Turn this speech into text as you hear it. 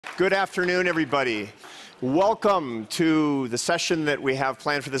Good afternoon, everybody. Welcome to the session that we have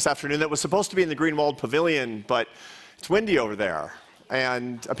planned for this afternoon that was supposed to be in the Greenwald Pavilion, but it's windy over there.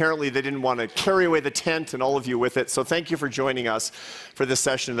 And apparently they didn't want to carry away the tent and all of you with it, so thank you for joining us for this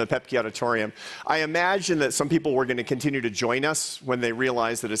session in the Pepke Auditorium. I imagine that some people were going to continue to join us when they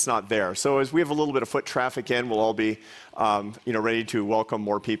realize that it's not there. So as we have a little bit of foot traffic in, we'll all be ready to welcome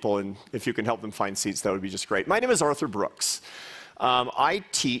more people, and if you can help them find seats, that would be just great. My name is Arthur Brooks. I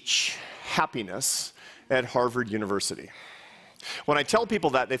teach happiness at Harvard University. When I tell people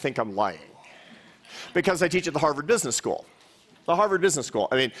that, they think I'm lying, because I teach at the Harvard Business School. The Harvard Business School.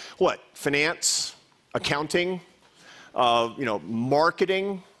 I mean, what? Finance, accounting,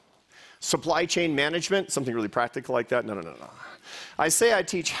 marketing, supply chain management, something really practical like that? No. I say I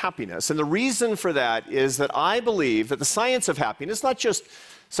teach happiness, and the reason for that is that I believe that the science of happiness, not just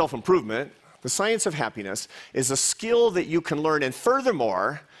self-improvement, the science of happiness is a skill that you can learn, and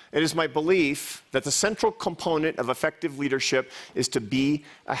furthermore, it is my belief that the central component of effective leadership is to be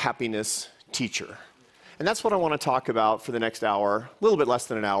a happiness teacher. And that's what I want to talk about for the next hour, a little bit less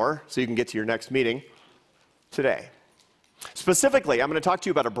than an hour, so you can get to your next meeting today. Specifically, I'm going to talk to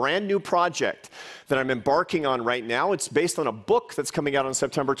you about a brand new project that I'm embarking on right now. It's based on a book that's coming out on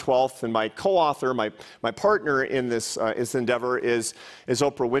September 12th, and my co-author, my partner in this endeavor is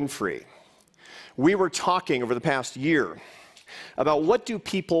Oprah Winfrey. We were talking over the past year about what do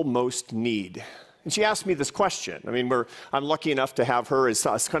people most need. And she asked me this question. I mean, I'm lucky enough to have her as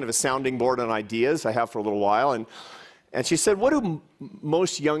kind of a sounding board on ideas. I have for a little while. And she said, what do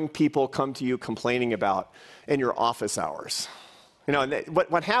most young people come to you complaining about in your office hours? You know, and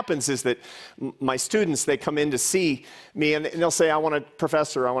what happens is that my students, they come in to see me, and they'll say,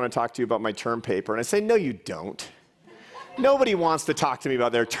 Professor, I want to talk to you about my term paper. And I say, no, you don't. Nobody wants to talk to me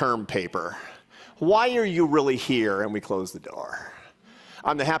about their term paper. Why are you really here? And we close the door.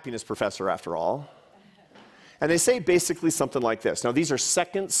 I'm the happiness professor, after all. And they say basically something like this. Now, these are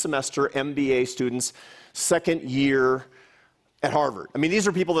second semester MBA students, second year at Harvard. I mean, these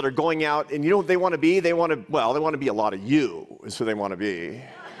are people that are going out, and you know what they want to be? They want to be a lot of you, is who they want to be.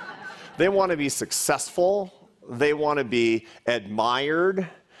 They want to be successful. They want to be admired.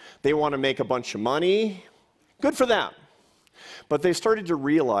 They want to make a bunch of money. Good for them. But they started to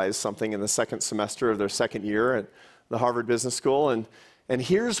realize something in the second semester of their second year at the Harvard Business School, and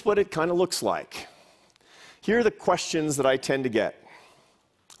here's what it kind of looks like. Here are the questions that I tend to get.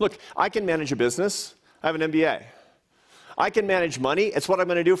 Look, I can manage a business. I have an MBA. I can manage money. It's what I'm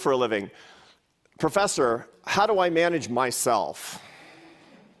going to do for a living. Professor, how do I manage myself?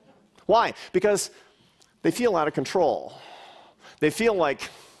 Why? Because they feel out of control. They feel like,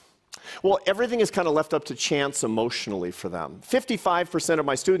 well, everything is kind of left up to chance emotionally for them. 55% of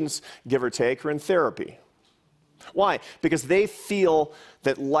my students, give or take, are in therapy. Why? Because they feel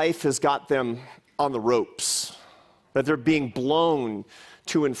that life has got them on the ropes, that they're being blown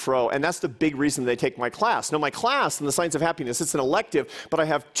to and fro, and that's the big reason they take my class. Now, my class in the Science of Happiness, it's an elective, but I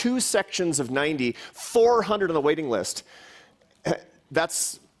have 2 sections of 90, 400 on the waiting list.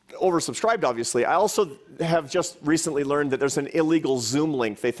 That's oversubscribed, obviously. I also have just recently learned that there's an illegal Zoom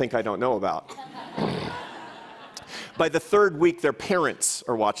link they think I don't know about. By the 3rd week, their parents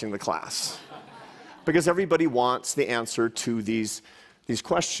are watching the class, because everybody wants the answer to these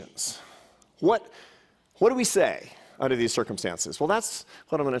questions. What do we say under these circumstances? Well, that's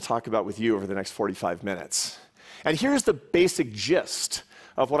what I'm going to talk about with you over the next 45 minutes. And here's the basic gist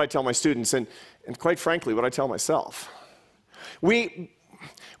of what I tell my students, and quite frankly, what I tell myself. We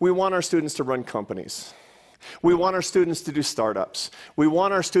want our students to run companies. We want our students to do startups. We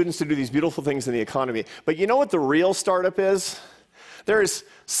want our students to do these beautiful things in the economy. But you know what the real startup is? There's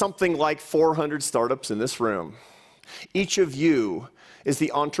something like 400 startups in this room. Each of you is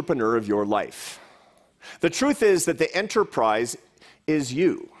the entrepreneur of your life. The truth is that the enterprise is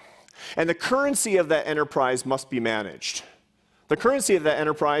you. And the currency of that enterprise must be managed. The currency of that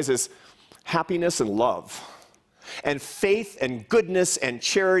enterprise is happiness and love, and faith and goodness and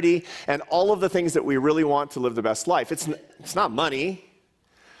charity and all of the things that we really want to live the best life. It's not money.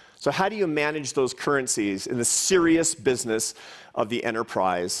 So how do you manage those currencies in the serious business of the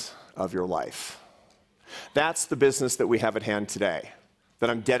enterprise of your life? That's the business that we have at hand today,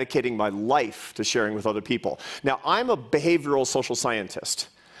 that I'm dedicating my life to sharing with other people. Now, I'm a behavioral social scientist.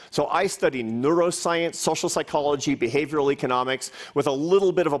 So I study neuroscience, social psychology, behavioral economics, with a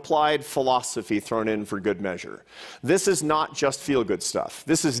little bit of applied philosophy thrown in for good measure. This is not just feel-good stuff.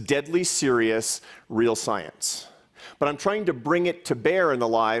 This is deadly serious, real science. But I'm trying to bring it to bear in the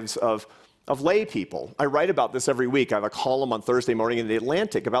lives of of lay people. I write about this every week. I have a column on Thursday morning in The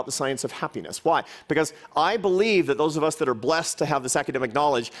Atlantic about the science of happiness. Why? Because I believe that those of us that are blessed to have this academic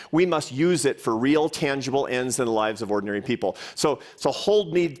knowledge, we must use it for real, tangible ends in the lives of ordinary people. So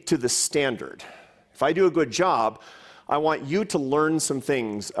hold me to the standard. If I do a good job, I want you to learn some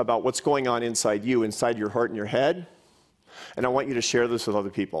things about what's going on inside you, inside your heart and your head, and I want you to share this with other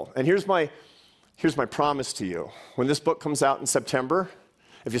people. And here's my promise to you. When this book comes out in September,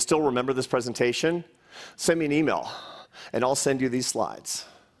 if you still remember this presentation, send me an email, and I'll send you these slides.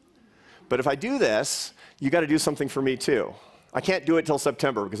 But if I do this, you got to do something for me too. I can't do it till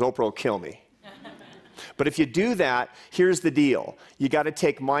September because Oprah will kill me. But if you do that, here's the deal. You got to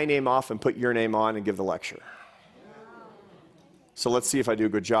take my name off and put your name on and give the lecture. So let's see if I do a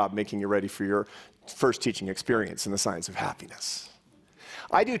good job making you ready for your first teaching experience in the science of happiness.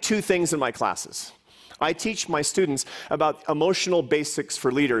 I do two things in my classes. I teach my students about emotional basics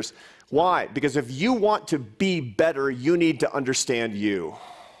for leaders. Why? Because if you want to be better, you need to understand you.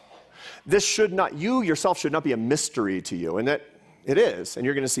 You yourself should not be a mystery to you, and that it is, and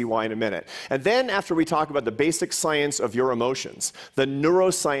you're going to see why in a minute. And then after we talk about the basic science of your emotions, the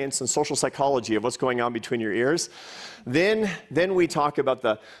neuroscience and social psychology of what's going on between your ears, then we talk about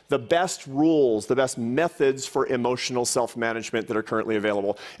the best rules, the best methods for emotional self-management that are currently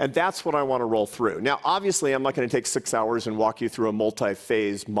available. And that's what I want to roll through. Now, obviously, I'm not going to take 6 hours and walk you through a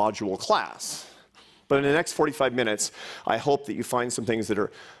multi-phase module class. But in the next 45 minutes, I hope that you find some things that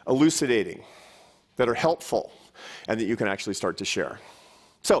are elucidating, that are helpful, and that you can actually start to share.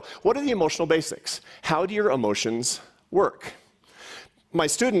 So, what are the emotional basics? How do your emotions work? My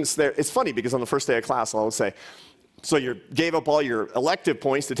students, it's funny because on the first day of class, I'll say, so you gave up all your elective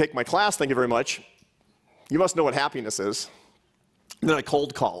points to take my class, thank you very much. You must know what happiness is. And then I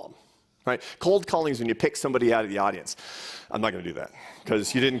cold call them. Right? Cold calling is when you pick somebody out of the audience. I'm not going to do that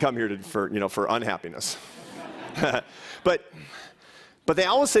because you didn't come here for unhappiness. But they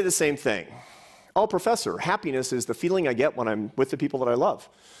always say the same thing. Oh, professor, happiness is the feeling I get when I'm with the people that I love.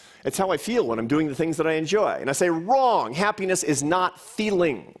 It's how I feel when I'm doing the things that I enjoy. And I say, wrong. Happiness is not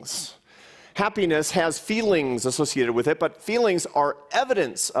feelings. Happiness has feelings associated with it, but feelings are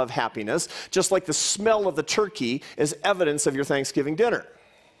evidence of happiness, just like the smell of the turkey is evidence of your Thanksgiving dinner.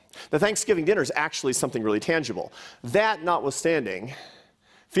 The Thanksgiving dinner is actually something really tangible. That notwithstanding,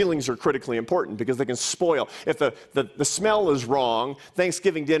 feelings are critically important because they can spoil. If the smell is wrong,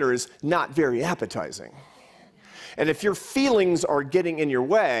 Thanksgiving dinner is not very appetizing. And if your feelings are getting in your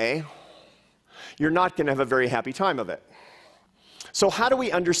way, you're not going to have a very happy time of it. So how do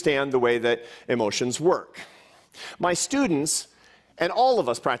we understand the way that emotions work? My students, and all of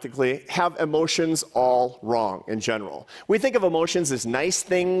us practically, have emotions all wrong in general. We think of emotions as nice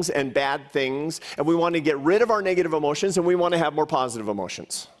things and bad things, and we want to get rid of our negative emotions, and we want to have more positive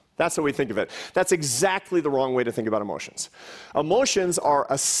emotions. That's how we think of it. That's exactly the wrong way to think about emotions. Emotions are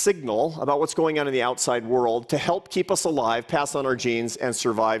a signal about what's going on in the outside world to help keep us alive, pass on our genes, and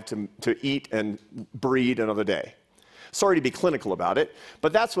survive to eat and breed another day. Sorry to be clinical about it,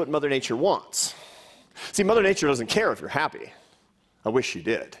 but that's what Mother Nature wants. See, Mother Nature doesn't care if you're happy. I wish she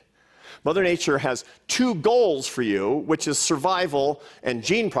did. Mother Nature has two goals for you, which is survival and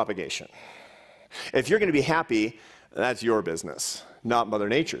gene propagation. If you're going to be happy, that's your business, not Mother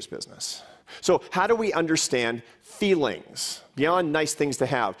Nature's business. So how do we understand feelings beyond nice things to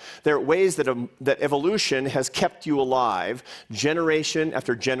have? There are ways that evolution has kept you alive generation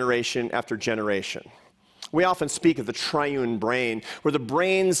after generation after generation. We often speak of the triune brain, where the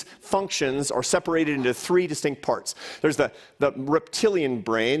brain's functions are separated into three distinct parts. There's the reptilian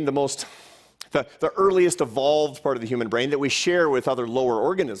brain, the earliest evolved part of the human brain that we share with other lower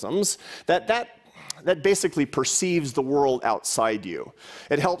organisms, that basically perceives the world outside you.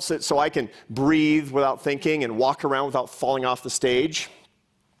 It helps it so I can breathe without thinking and walk around without falling off the stage.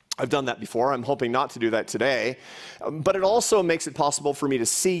 I've done that before. I'm hoping not to do that today. But it also makes it possible for me to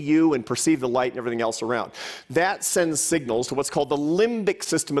see you and perceive the light and everything else around. That sends signals to what's called the limbic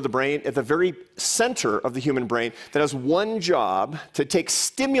system of the brain at the very center of the human brain that has one job: to take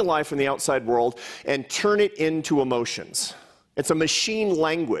stimuli from the outside world and turn it into emotions. It's a machine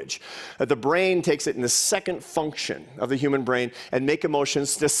language. The brain takes it in the second function of the human brain and make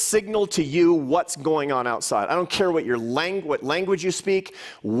emotions to signal to you what's going on outside. I don't care what what language you speak,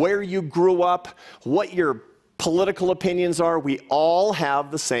 where you grew up, what your political opinions are. We all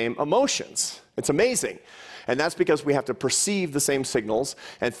have the same emotions. It's amazing. And that's because we have to perceive the same signals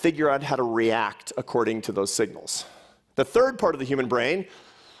and figure out how to react according to those signals. The third part of the human brain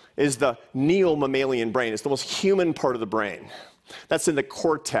is the neo-mammalian brain. It's the most human part of the brain. That's in the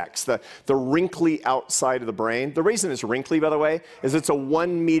cortex, the wrinkly outside of the brain. The reason it's wrinkly, by the way, is it's a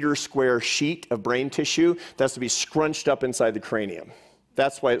 1 meter square sheet of brain tissue that has to be scrunched up inside the cranium.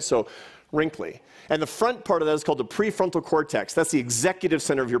 That's why it's so wrinkly. And the front part of that is called the prefrontal cortex. That's the executive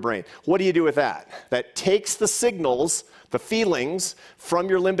center of your brain. What do you do with that? That takes the signals, the feelings from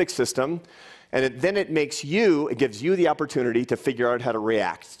your limbic system, and then it gives you the opportunity to figure out how to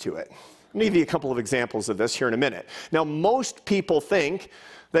react to it. Let me give you a couple of examples of this here in a minute. Now, most people think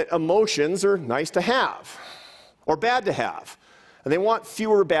that emotions are nice to have or bad to have. And they want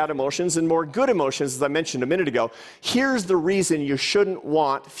fewer bad emotions and more good emotions, as I mentioned a minute ago. Here's the reason you shouldn't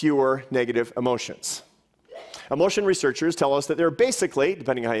want fewer negative emotions. Emotion researchers tell us that there are basically,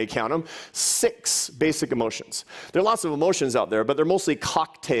 depending on how you count them, 6 basic emotions. There are lots of emotions out there, but they're mostly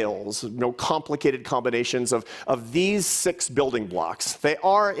cocktails, complicated combinations of these 6 building blocks. They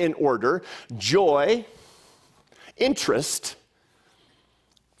are in order: joy, interest,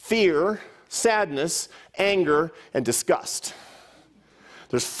 fear, sadness, anger, and disgust.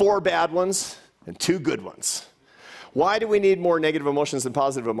 There's 4 bad ones and 2 good ones. Why do we need more negative emotions than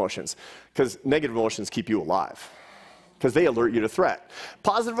positive emotions? Because negative emotions keep you alive, because they alert you to threat.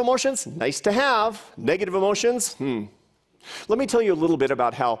 Positive emotions, nice to have. Negative emotions, Let me tell you a little bit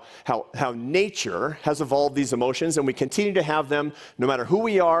about how nature has evolved these emotions, and we continue to have them no matter who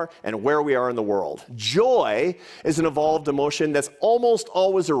we are and where we are in the world. Joy is an evolved emotion that's almost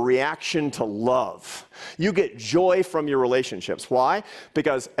always a reaction to love. You get joy from your relationships. Why?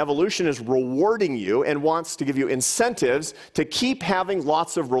 Because evolution is rewarding you and wants to give you incentives to keep having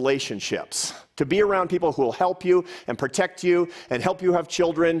lots of relationships, to be around people who will help you and protect you and help you have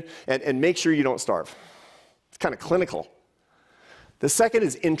children and make sure you don't starve. It's kind of clinical. The second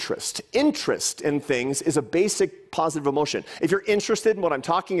is interest. Interest in things is a basic positive emotion. If you're interested in what I'm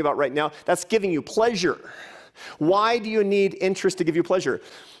talking about right now, that's giving you pleasure. Why do you need interest to give you pleasure?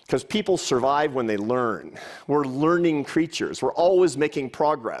 Because people survive when they learn. We're learning creatures. We're always making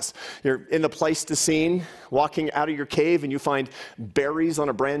progress. You're in the Pleistocene, walking out of your cave, and you find berries on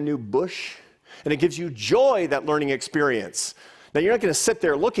a brand new bush, and it gives you joy, that learning experience. Now, you're not going to sit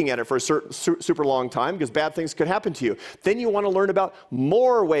there looking at it for a super long time, because bad things could happen to you. Then you want to learn about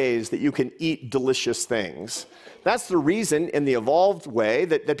more ways that you can eat delicious things. That's the reason, in the evolved way,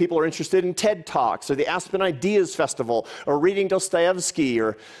 that people are interested in TED Talks or the Aspen Ideas Festival or reading Dostoevsky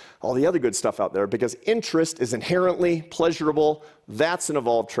or all the other good stuff out there, because interest is inherently pleasurable. That's an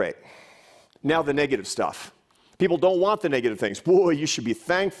evolved trait. Now, the negative stuff. People don't want the negative things. Boy, you should be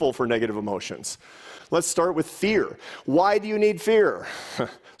thankful for negative emotions. Let's start with fear. Why do you need fear?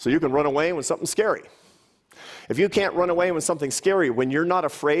 So you can run away when something's scary. If you can't run away when something's scary, when you're not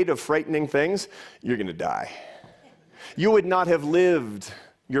afraid of frightening things, you're going to die. You would not have lived.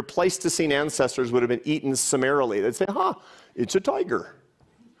 Your Pleistocene ancestors would have been eaten summarily. They'd say, it's a tiger.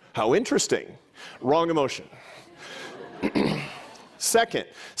 How interesting. Wrong emotion. Second,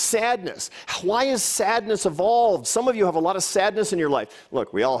 sadness. Why is sadness evolved? Some of you have a lot of sadness in your life.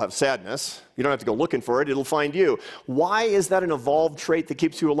 Look, we all have sadness. You don't have to go looking for it. It'll find you. Why is that an evolved trait that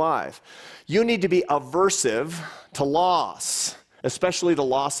keeps you alive? You need to be aversive to loss, especially the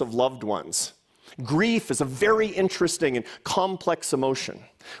loss of loved ones. Grief is a very interesting and complex emotion.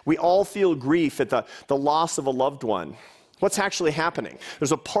 We all feel grief at the loss of a loved one. What's actually happening?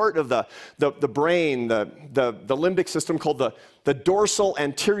 There's a part of the brain, the limbic system called the dorsal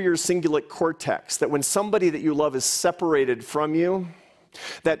anterior cingulate cortex, that when somebody that you love is separated from you,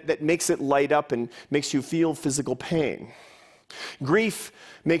 that makes it light up and makes you feel physical pain. Grief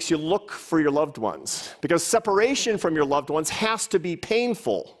makes you look for your loved ones, because separation from your loved ones has to be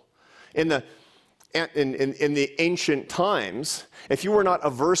painful. In the ancient times, if you were not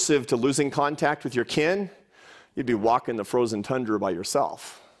aversive to losing contact with your kin, you'd be walking the frozen tundra by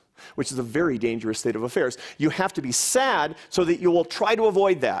yourself, which is a very dangerous state of affairs. You have to be sad so that you will try to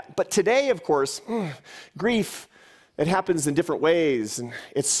avoid that. But today, of course, grief, it happens in different ways, and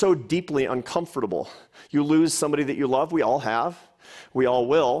it's so deeply uncomfortable. You lose somebody that you love. We all have. We all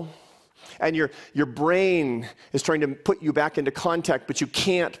will. And your brain is trying to put you back into contact, but you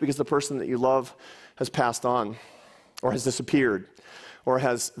can't, because the person that you love has passed on, or has disappeared, or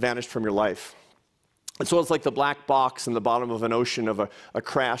has vanished from your life. And so it's like the black box in the bottom of an ocean of a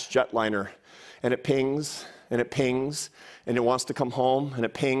crashed jetliner. And it pings, and it pings, and it wants to come home, and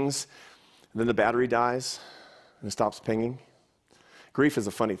it pings, and then the battery dies, and it stops pinging. Grief is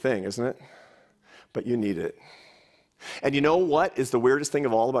a funny thing, isn't it? But you need it. And you know what is the weirdest thing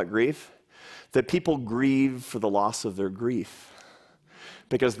of all about grief? That people grieve for the loss of their grief,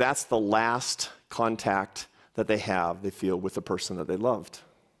 because that's the last contact that they feel with the person that they loved.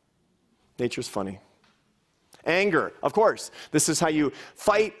 Nature's funny. Anger, of course. This is how you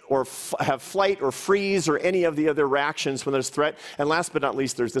fight or have flight or freeze or any of the other reactions when there's threat. And last but not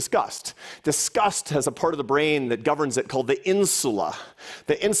least, there's disgust. Disgust has a part of the brain that governs it called the insula.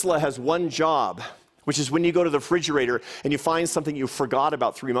 The insula has one job, which is when you go to the refrigerator and you find something you forgot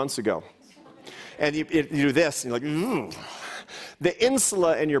about 3 months ago. And you do this, and you're like, The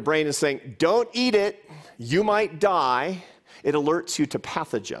insula in your brain is saying, don't eat it, you might die. It alerts you to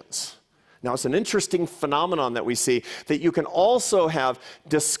pathogens. Now, it's an interesting phenomenon that we see, that you can also have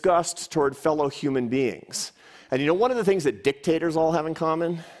disgust toward fellow human beings. And you know, one of the things that dictators all have in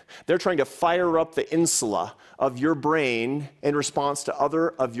common? They're trying to fire up the insula of your brain in response to other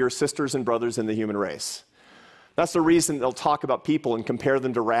of your sisters and brothers in the human race. That's the reason they'll talk about people and compare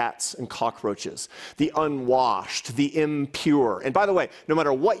them to rats and cockroaches, the unwashed, the impure. And by the way, no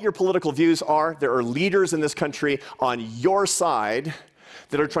matter what your political views are, there are leaders in this country on your side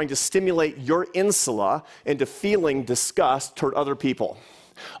that are trying to stimulate your insula into feeling disgust toward other people.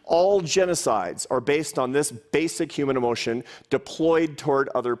 All genocides are based on this basic human emotion deployed toward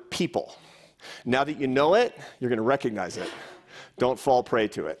other people. Now that you know it, you're going to recognize it. Don't fall prey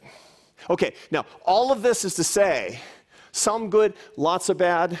to it. Okay, now all of this is to say, some good, lots of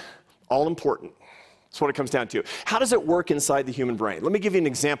bad, all important. That's what it comes down to. How does it work inside the human brain? Let me give you an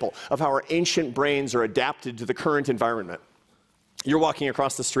example of how our ancient brains are adapted to the current environment. You're walking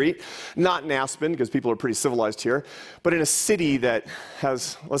across the street, not in Aspen, because people are pretty civilized here, but in a city that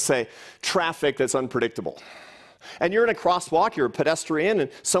has, let's say, traffic that's unpredictable. And you're in a crosswalk, you're a pedestrian, and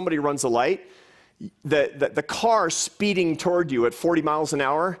somebody runs a light. The car speeding toward you at 40 miles an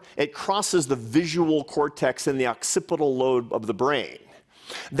hour, it crosses the visual cortex in the occipital lobe of the brain.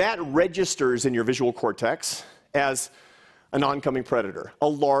 That registers in your visual cortex as an oncoming predator, a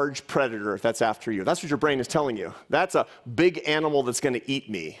large predator that's after you. That's what your brain is telling you. That's a big animal that's going to eat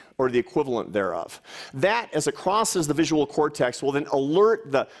me, or the equivalent thereof. That, as it crosses the visual cortex, will then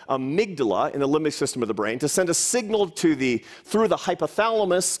alert the amygdala in the limbic system of the brain to send a signal through the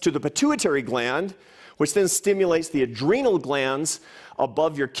hypothalamus to the pituitary gland, which then stimulates the adrenal glands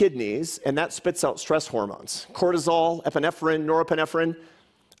above your kidneys, and that spits out stress hormones. Cortisol, epinephrine, norepinephrine.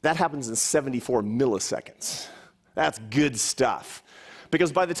 That happens in 74 milliseconds. That's good stuff.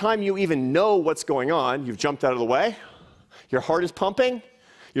 Because by the time you even know what's going on, you've jumped out of the way, your heart is pumping,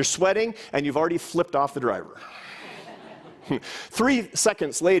 you're sweating, and you've already flipped off the driver. 3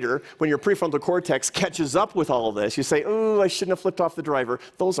 seconds later, when your prefrontal cortex catches up with all of this, you say, oh, I shouldn't have flipped off the driver.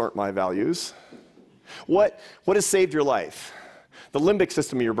 Those aren't my values. What has saved your life? The limbic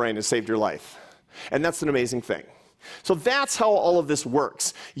system of your brain has saved your life. And that's an amazing thing. So that's how all of this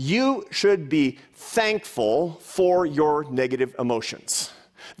works. You should be thankful for your negative emotions.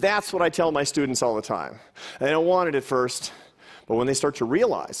 That's what I tell my students all the time. They don't want it at first, but when they start to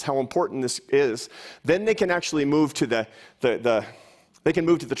realize how important this is, then they can actually move to the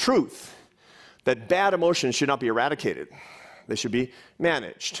truth that bad emotions should not be eradicated. They should be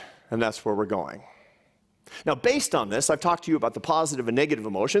managed, and that's where we're going. Now, based on this, I've talked to you about the positive and negative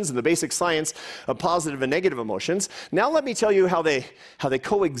emotions and the basic science of positive and negative emotions. Now let me tell you how they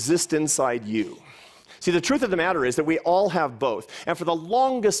coexist inside you. See, the truth of the matter is that we all have both. And for the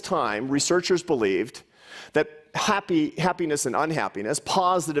longest time, researchers believed that happiness and unhappiness,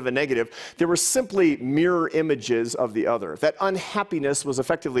 positive and negative, they were simply mirror images of the other. That unhappiness was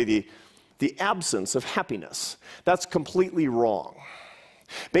effectively the absence of happiness. That's completely wrong.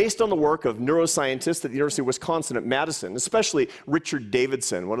 Based on the work of neuroscientists at the University of Wisconsin at Madison, especially Richard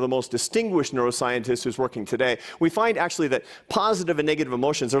Davidson, one of the most distinguished neuroscientists who's working today, we find actually that positive and negative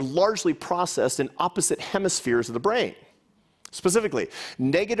emotions are largely processed in opposite hemispheres of the brain. Specifically,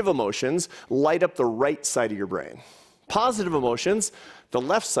 negative emotions light up the right side of your brain. Positive emotions, the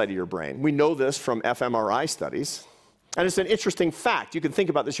left side of your brain. We know this from fMRI studies. And it's an interesting fact. You can think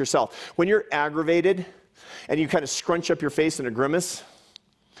about this yourself. When you're aggravated and you kind of scrunch up your face in a grimace,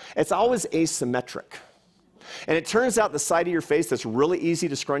 it's always asymmetric. And it turns out the side of your face that's really easy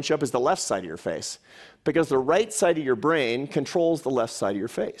to scrunch up is the left side of your face, because the right side of your brain controls the left side of your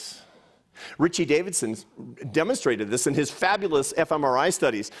face. Richie Davidson demonstrated this in his fabulous fMRI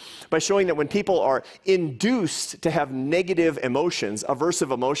studies by showing that when people are induced to have negative emotions,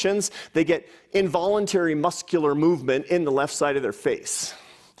 aversive emotions, they get involuntary muscular movement in the left side of their face.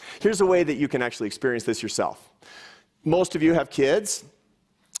 Here's a way that you can actually experience this yourself. Most of you have kids.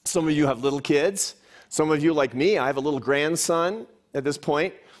 Some of you have little kids. Some of you, like me, I have a little grandson at this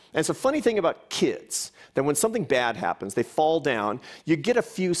point. And it's a funny thing about kids, that when something bad happens, they fall down, you get a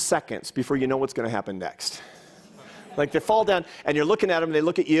few seconds before you know what's going to happen next. Like they fall down, and you're looking at them, and they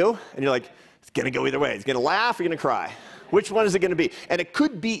look at you, and you're like, it's going to go either way. It's going to laugh or you're going to cry. Which one is it going to be? And it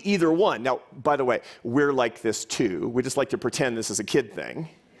could be either one. Now, by the way, we're like this too. We just like to pretend this is a kid thing.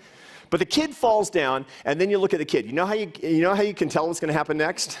 But the kid falls down, and then you look at the kid. You know how you can tell what's going to happen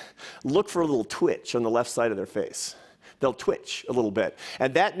next? Look for a little twitch on the left side of their face. They'll twitch a little bit.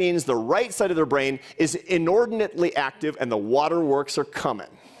 And that means the right side of their brain is inordinately active, and the waterworks are coming.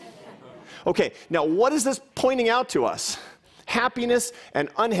 Okay, now what is this pointing out to us? Happiness and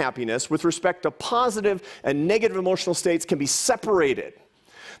unhappiness with respect to positive and negative emotional states can be separated.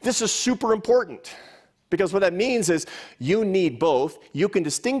 This is super important because what that means is you need both, you can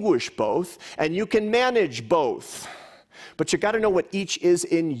distinguish both, and you can manage both. But you got to know what each is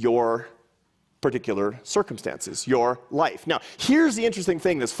in your particular circumstances, your life. Now, here's the interesting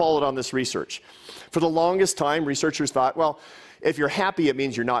thing that's followed on this research. For the longest time, researchers thought, well, if you're happy, it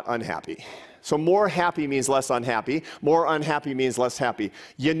means you're not unhappy. So more happy means less unhappy. More unhappy means less happy.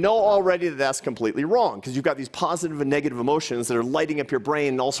 You know already that that's completely wrong because you've got these positive and negative emotions that are lighting up your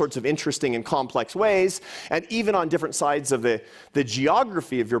brain in all sorts of interesting and complex ways. And even on different sides of the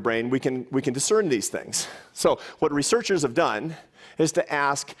geography of your brain, we can discern these things. So what researchers have done is to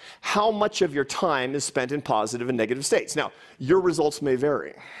ask how much of your time is spent in positive and negative states. Now, your results may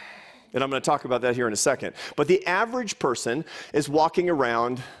vary. And I'm going to talk about that here in a second. But the average person is walking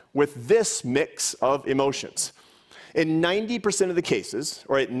around with this mix of emotions. In 90% of the cases,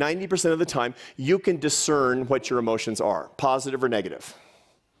 or at 90% of the time, you can discern what your emotions are, positive or negative.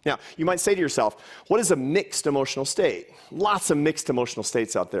 Now, you might say to yourself, what is a mixed emotional state? Lots of mixed emotional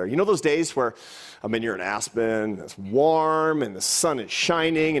states out there. You know those days where, you're in Aspen, it's warm, and the sun is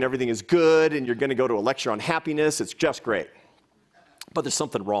shining, and everything is good, and you're going to go to a lecture on happiness, it's just great. But there's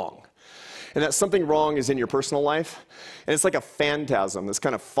something wrong. And that something wrong is in your personal life. And it's like a phantasm that's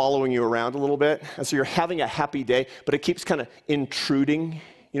kind of following you around a little bit. And so you're having a happy day, but it keeps kind of intruding.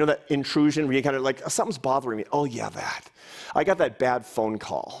 You know that intrusion where you kind of like, something's bothering me. Oh, yeah, that. I got that bad phone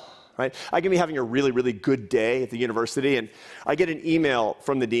call, right? I can be having a really, really good day at the university, and I get an email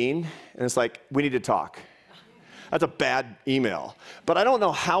from the dean, and it's like, we need to talk. That's a bad email. But I don't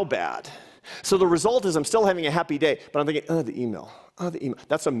know how bad. So the result is I'm still having a happy day, but I'm thinking, the email. The email.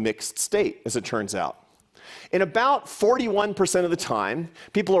 That's a mixed state, as it turns out. In about 41% of the time,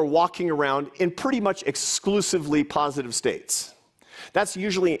 people are walking around in pretty much exclusively positive states. That's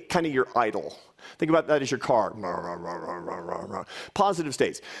usually kind of your idol. Think about that as your car. Positive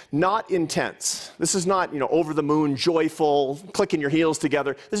states. Not intense. This is not, over the moon, joyful, clicking your heels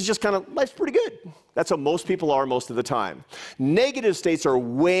together. This is just kind of, life's pretty good. That's what most people are most of the time. Negative states are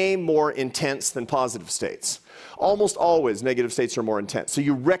way more intense than positive states. Almost always, negative states are more intense. So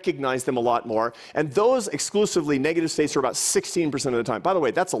you recognize them a lot more. And those exclusively negative states are about 16% of the time. By the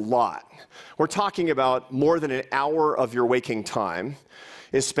way, that's a lot. We're talking about more than an hour of your waking time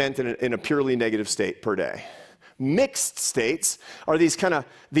is spent in a purely negative state per day. Mixed states are these kind of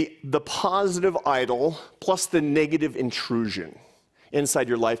the positive idol plus the negative intrusion inside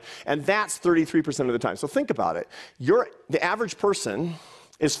your life, and that's 33% of the time. So think about it. The average person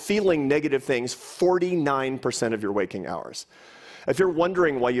is feeling negative things 49% of your waking hours. If you're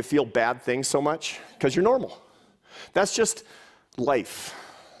wondering why you feel bad things so much, because you're normal. That's just life.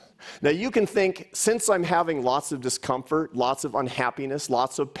 Now you can think, since I'm having lots of discomfort, lots of unhappiness,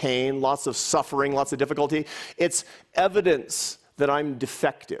 lots of pain, lots of suffering, lots of difficulty, it's evidence that I'm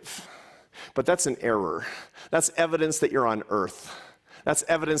defective. But that's an error. That's evidence that you're on earth. That's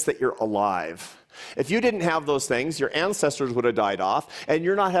evidence that you're alive. If you didn't have those things, your ancestors would have died off, and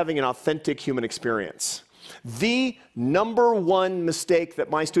you're not having an authentic human experience. The number one mistake that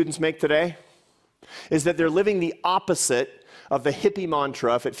my students make today is that they're living the opposite of the hippie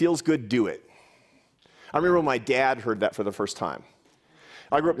mantra, if it feels good, do it. I remember when my dad heard that for the first time.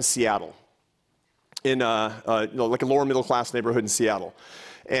 I grew up in Seattle, in like a lower middle class neighborhood in Seattle.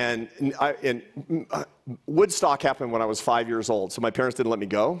 And Woodstock happened when I was 5 years old, so my parents didn't let me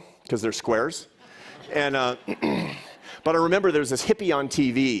go because they're squares. And but I remember there was this hippie on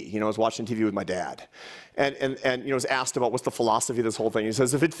TV. I was watching TV with my dad, and was asked about what's the philosophy of this whole thing. He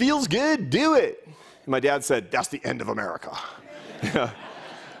says, if it feels good, do it. And my dad said, that's the end of America.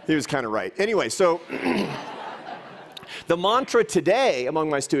 He was kind of right. Anyway, so the mantra today among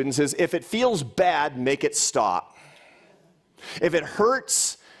my students is, if it feels bad, make it stop. If it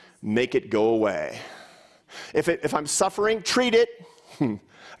hurts, make it go away. If I'm suffering, treat it.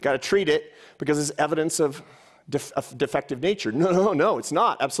 Got to treat it because it's evidence of defective nature. No, it's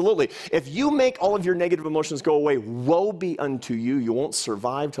not. Absolutely. If you make all of your negative emotions go away, woe be unto you. You won't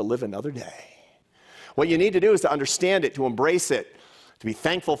survive to live another day. What you need to do is to understand it, to embrace it, to be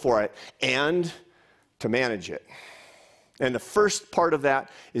thankful for it, and to manage it. And the first part of that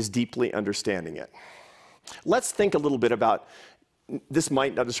is deeply understanding it. Let's think a little bit about, this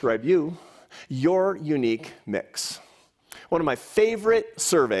might not describe you, your unique mix. One of my favorite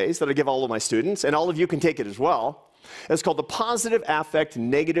surveys that I give all of my students, and all of you can take it as well, is called the Positive Affect,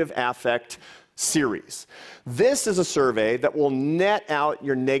 Negative Affect series. This is a survey that will net out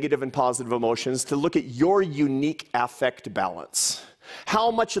your negative and positive emotions to look at your unique affect balance.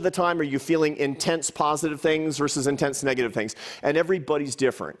 How much of the time are you feeling intense positive things versus intense negative things? And everybody's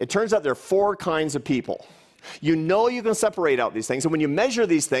different. It turns out there are 4 kinds of people. You know you can separate out these things, and when you measure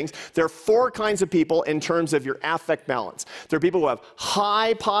these things, there are 4 kinds of people in terms of your affect balance. There are people who have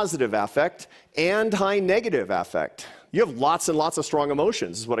high positive affect and high negative affect. You have lots and lots of strong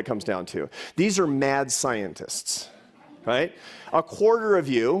emotions, is what it comes down to. These are mad scientists, right? A quarter of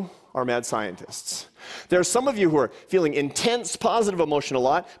you are mad scientists. There are some of you who are feeling intense positive emotion a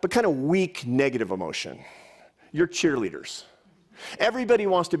lot, but kind of weak negative emotion. You're cheerleaders. Everybody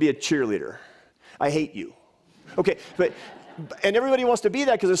wants to be a cheerleader. I hate you. Okay, and everybody wants to be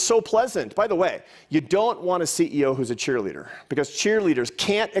that because it's so pleasant. By the way, you don't want a CEO who's a cheerleader, because cheerleaders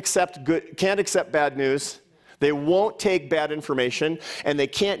can't accept bad news. They won't take bad information, and they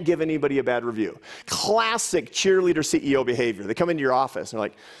can't give anybody a bad review. Classic cheerleader CEO behavior. They come into your office and they're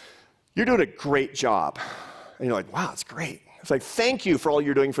like, "You're doing a great job." And you're like, "Wow, that's great." It's like, "Thank you for all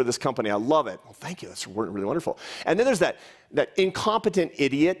you're doing for this company. I love it." "Well, thank you. That's really wonderful." And then there's that incompetent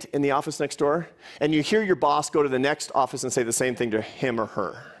idiot in the office next door, and you hear your boss go to the next office and say the same thing to him or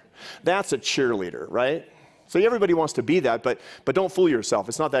her. That's a cheerleader, right? So everybody wants to be that, but don't fool yourself.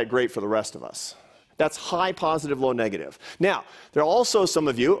 It's not that great for the rest of us. That's high positive, low negative. Now, there are also some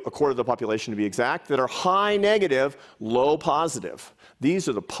of you, a quarter of the population to be exact, that are high negative, low positive. These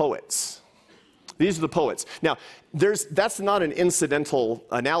are the poets. These are the poets. Now, that's not an incidental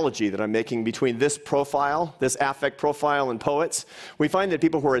analogy that I'm making between this profile, this affect profile, and poets. We find that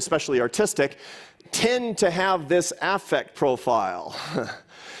people who are especially artistic tend to have this affect profile.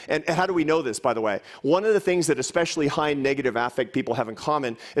 And how do we know this, by the way? One of the things that especially high negative affect people have in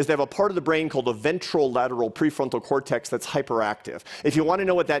common is they have a part of the brain called the ventrolateral prefrontal cortex that's hyperactive. If you want to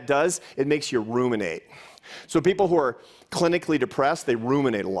know what that does, it makes you ruminate. So people who are clinically depressed, they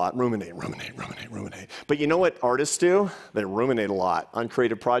ruminate a lot. Ruminate. But you know what artists do? They ruminate a lot on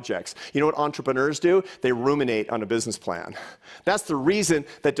creative projects. You know what entrepreneurs do? They ruminate on a business plan. That's the reason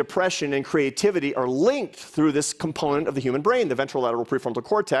that depression and creativity are linked through this component of the human brain, the ventrolateral prefrontal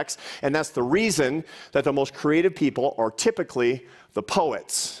cortex, and that's the reason that the most creative people are typically the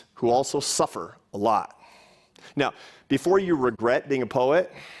poets, who also suffer a lot. Now, before you regret being a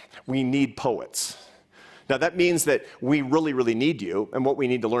poet, we need poets. Now, that means that we really, really need you, and what we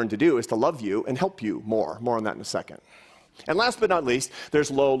need to learn to do is to love you and help you more. More on that in a second. And last but not least,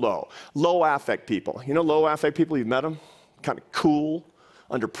 there's low affect people. You know low affect people? You've met them? Kind of cool,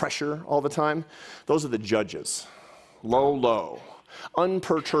 under pressure all the time. Those are the judges. Low.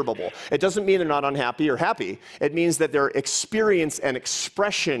 Unperturbable. It doesn't mean they're not unhappy or happy. It means that their experience and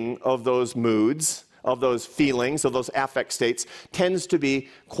expression of those moods, of those feelings, of those affect states, tends to be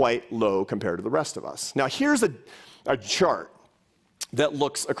quite low compared to the rest of us. Now, here's a chart that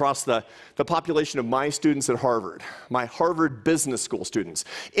looks across the population of my students at Harvard, my Harvard Business School students.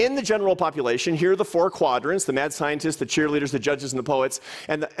 In the general population, here are the 4 quadrants: the mad scientists, the cheerleaders, the judges, and the poets.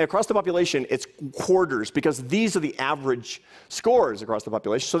 And across the population, it's quarters, because these are the average scores across the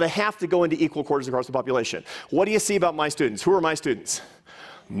population. So they have to go into equal quarters across the population. What do you see about my students? Who are my students?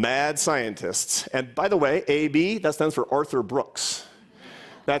 Mad scientists. And by the way, AB, that stands for Arthur Brooks.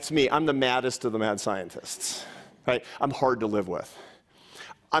 That's me. I'm the maddest of the mad scientists. Right? I'm hard to live with.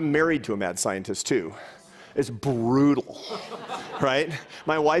 I'm married to a mad scientist too. It's brutal, right?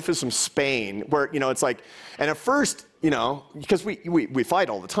 My wife is from Spain, where, it's like, and at first, because we fight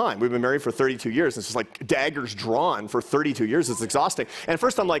all the time. We've been married for 32 years. It's just like daggers drawn for 32 years. It's exhausting. And at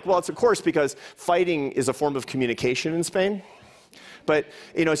first I'm like, well, it's of course because fighting is a form of communication in Spain. But,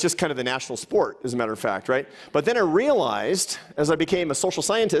 it's just kind of the national sport, as a matter of fact, right? But then I realized, as I became a social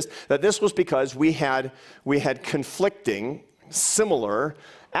scientist, that this was because we had conflicting, similar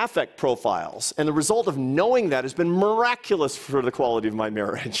affect profiles. And the result of knowing that has been miraculous for the quality of my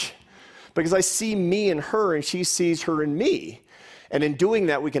marriage. Because I see me in her, and she sees her in me. And in doing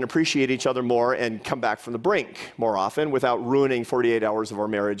that, we can appreciate each other more and come back from the brink more often without ruining 48 hours of our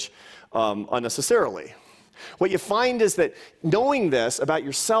marriage unnecessarily. What you find is that knowing this about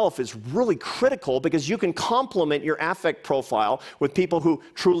yourself is really critical, because you can complement your affect profile with people who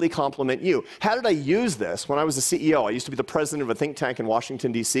truly complement you. How did I use this? When I was a CEO, I used to be the president of a think tank in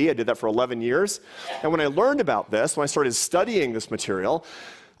Washington, D.C. I did that for 11 years. And when I learned about this, when I started studying this material,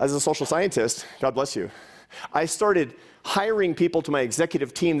 as a social scientist, God bless you, I started hiring people to my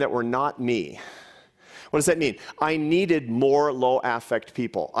executive team that were not me. What does that mean? I needed more low-affect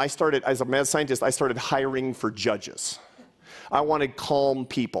people. As a mad scientist, I started hiring for judges. I wanted calm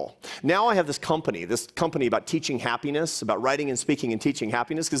people. Now I have this company about teaching happiness, about writing and speaking and teaching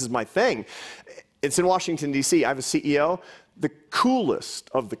happiness, because it's my thing. It's in Washington, D.C. I have a CEO, the coolest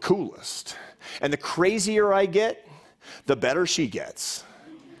of the coolest. And the crazier I get, the better she gets.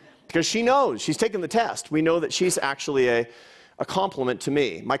 Because she knows, she's taken the test. We know that she's actually a compliment to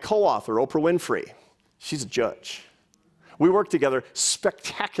me. My co-author, Oprah Winfrey, she's a judge. We work together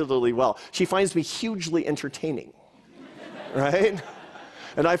spectacularly well. She finds me hugely entertaining, right?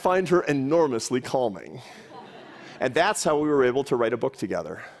 And I find her enormously calming. And that's how we were able to write a book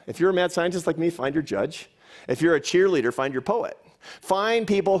together. If you're a mad scientist like me, find your judge. If you're a cheerleader, find your poet. Find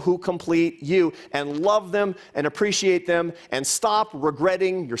people who complete you and love them and appreciate them and stop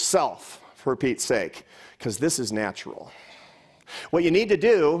regretting yourself, for Pete's sake, because this is natural. What you need to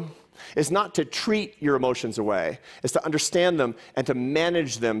do is not to treat your emotions away, is to understand them and to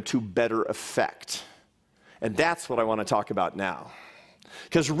manage them to better effect. And that's what I want to talk about now.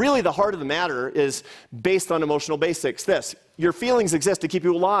 Because really the heart of the matter is based on emotional basics. This, your feelings exist to keep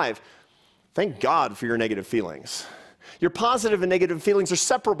you alive. Thank God for your negative feelings. Your positive and negative feelings are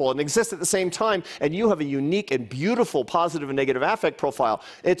separable and exist at the same time, and you have a unique and beautiful positive and negative affect profile.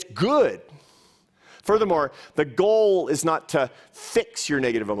 It's good. Furthermore, the goal is not to fix your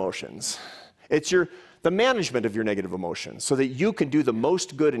negative emotions. It's the management of your negative emotions so that you can do the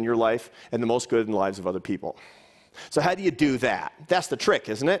most good in your life and the most good in the lives of other people. So how do you do that? That's the trick,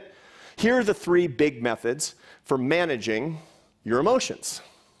 isn't it? Here are the 3 big methods for managing your emotions.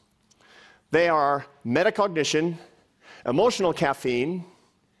 They are metacognition, emotional caffeine,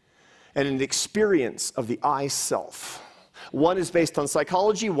 and an experience of the I self. One is based on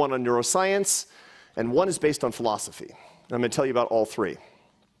psychology, one on neuroscience, and one is based on philosophy. And I'm going to tell you about all 3.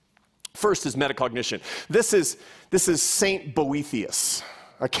 First is metacognition. This is Saint Boethius,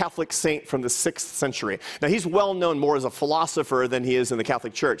 a Catholic saint from the 6th century. Now, he's well known more as a philosopher than he is in the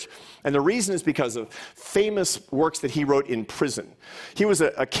Catholic Church. And the reason is because of famous works that he wrote in prison. He was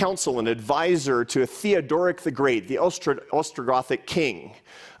a counsel, an advisor to Theodoric the Great, the Ostrogothic king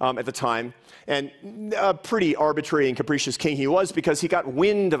at the time. And a pretty arbitrary and capricious king he was, because he got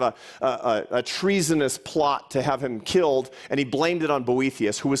wind of a treasonous plot to have him killed, and he blamed it on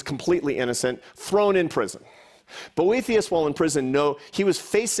Boethius, who was completely innocent, thrown in prison. Boethius, while in prison, he was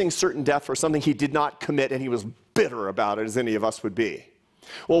facing certain death for something he did not commit, and he was bitter about it, as any of us would be.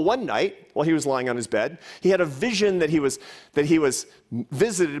 Well, one night, while he was lying on his bed, he had a vision that he was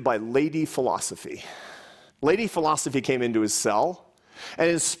visited by Lady Philosophy. Lady Philosophy came into his cell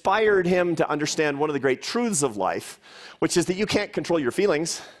and inspired him to understand one of the great truths of life, which is that you can't control your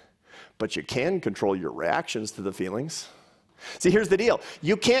feelings, but you can control your reactions to the feelings. See, here's the deal.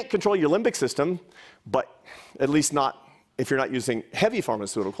 You can't control your limbic system, but at least not if you're not using heavy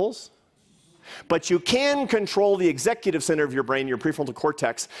pharmaceuticals. But you can control the executive center of your brain, your prefrontal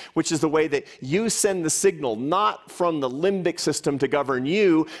cortex, which is the way that you send the signal, not from the limbic system to govern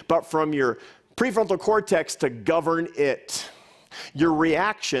you, but from your prefrontal cortex to govern it. Your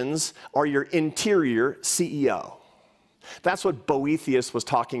reactions are your interior CEO. That's what Boethius was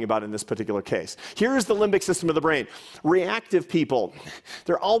talking about in this particular case. Here's the limbic system of the brain. Reactive people,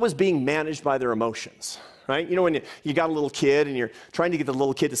 they're always being managed by their emotions, right? You know when you got a little kid and you're trying to get the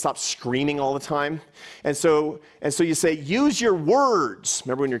little kid to stop screaming all the time? And so you say, use your words.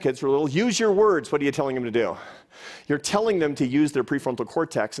 Remember when your kids were little? Use your words. What are you telling them to do? You're telling them to use their prefrontal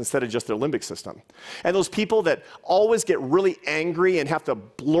cortex instead of just their limbic system. And those people that always get really angry and have to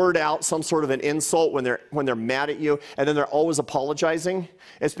blurt out some sort of an insult when they're mad at you, and then they're always apologizing,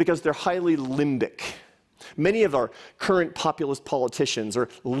 it's because they're highly limbic. Many of our current populist politicians are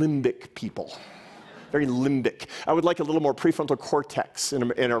limbic people. Very limbic. I would like a little more prefrontal cortex in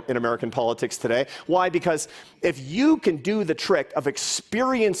American politics today. Why? Because if you can do the trick of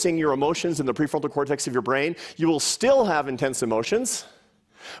experiencing your emotions in the prefrontal cortex of your brain, you will still have intense emotions,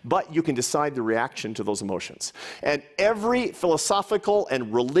 but you can decide the reaction to those emotions. And every philosophical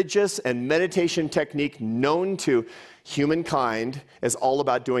and religious and meditation technique known to humankind is all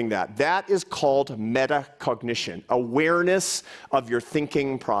about doing that. That is called metacognition, awareness of your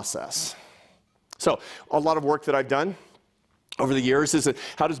thinking process. So a lot of work that I've done over the years is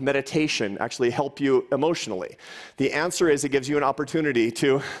how does meditation actually help you emotionally? The answer is it gives you an opportunity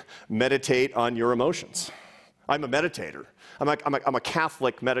to meditate on your emotions. I'm a meditator. I'm a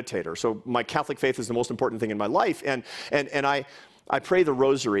Catholic meditator, so my Catholic faith is the most important thing in my life, and I pray the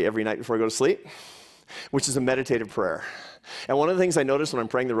rosary every night before I go to sleep, which is a meditative prayer. And one of the things I notice when I'm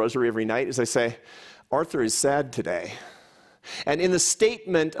praying the rosary every night is I say, Arthur is sad today. And in the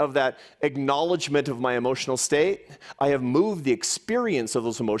statement of that acknowledgement of my emotional state, I have moved the experience of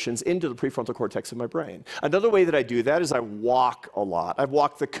those emotions into the prefrontal cortex of my brain. Another way that I do that is I walk a lot. I've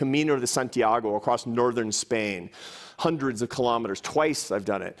walked the Camino de Santiago across northern Spain, hundreds of kilometers. Twice I've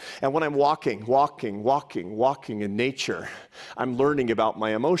done it. And when I'm walking in nature, I'm learning about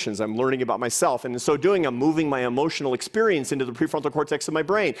my emotions. I'm learning about myself. And in so doing, I'm moving my emotional experience into the prefrontal cortex of my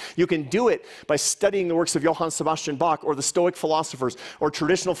brain. You can do it by studying the works of Johann Sebastian Bach, or the Stoic philosophers, or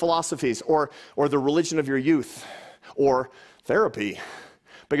traditional philosophies, or the religion of your youth, or therapy.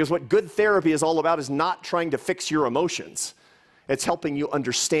 Because what good therapy is all about is not trying to fix your emotions. It's helping you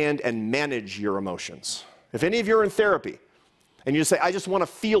understand and manage your emotions. If any of you are in therapy, and you say, I just want to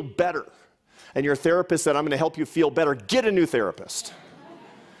feel better, and your therapist said, I'm going to help you feel better, get a new therapist.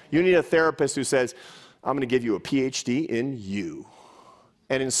 You need a therapist who says, I'm going to give you a PhD in you.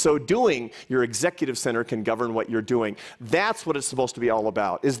 And in so doing, your executive center can govern what you're doing. That's what it's supposed to be all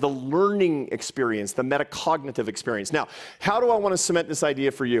about, is the learning experience, the metacognitive experience. Now, how do I want to cement this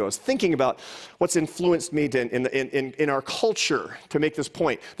idea for you? I was thinking about what's influenced me in our culture to make this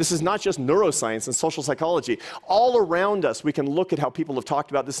point. This is not just neuroscience and social psychology. All around us, we can look at how people have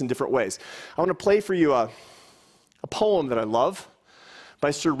talked about this in different ways. I want to play for you a poem that I love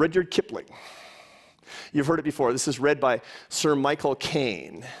by Sir Rudyard Kipling. You've heard it before. This is read by Sir Michael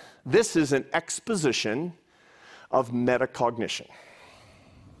Caine. This is an exposition of metacognition.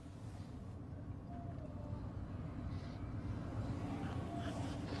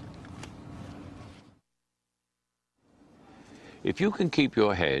 If you can keep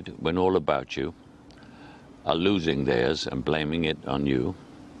your head when all about you are losing theirs and blaming it on you,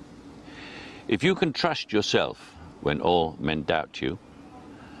 if you can trust yourself when all men doubt you,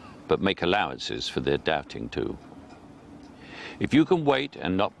 but make allowances for their doubting too. If you can wait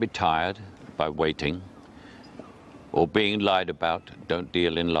and not be tired by waiting, or being lied about, don't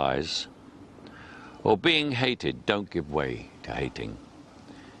deal in lies, or being hated, don't give way to hating,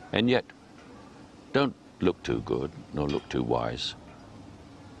 and yet don't look too good nor look too wise.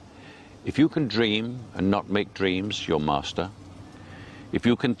 If you can dream and not make dreams your master, if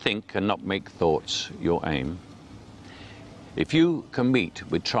you can think and not make thoughts your aim, if you can meet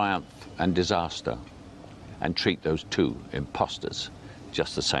with triumph and disaster and treat those two impostors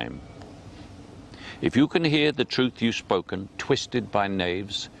just the same, if you can hear the truth you've spoken twisted by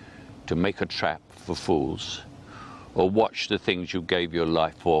knaves to make a trap for fools, or watch the things you gave your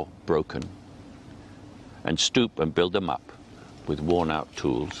life for broken and stoop and build them up with worn-out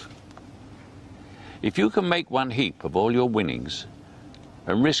tools, if you can make one heap of all your winnings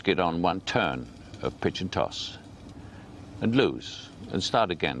and risk it on one turn of pitch and toss, and lose and start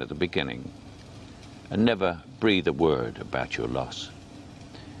again at the beginning, and never breathe a word about your loss.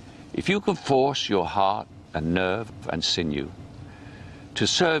 If you can force your heart and nerve and sinew to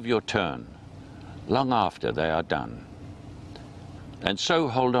serve your turn long after they are done, and so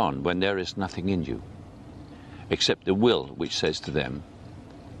hold on when there is nothing in you except the will which says to them,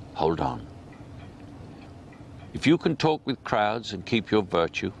 hold on. If you can talk with crowds and keep your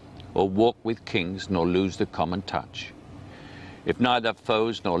virtue, or walk with kings nor lose the common touch, if neither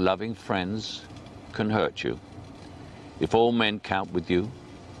foes nor loving friends can hurt you, if all men count with you,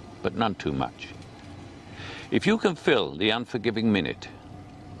 but none too much, if you can fill the unforgiving minute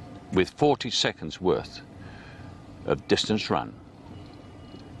with 40 seconds worth of distance run,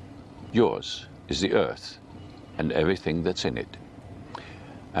 yours is the earth and everything that's in it,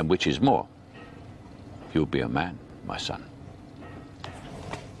 and which is more, you'll be a man, my son.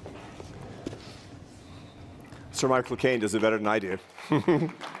 Sir Michael Caine does it better than I do.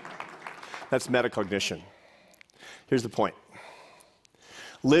 That's metacognition. Here's the point.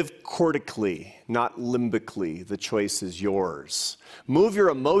 Live cortically, not limbically. The choice is yours. Move your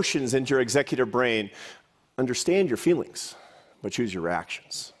emotions into your executive brain. Understand your feelings, but choose your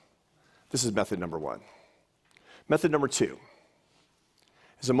reactions. This is method number one. Method number two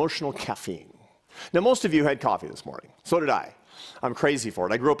is emotional caffeine. Now, most of you had coffee this morning. So did I. I'm crazy for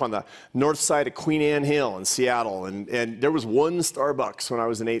it. I grew up on the north side of Queen Anne Hill in Seattle, and there was one Starbucks when I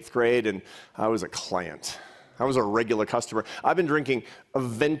was in 8th grade, and I was a client. I was a regular customer. I've been drinking a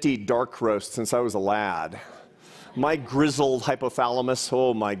venti dark roast since I was a lad. My grizzled hypothalamus,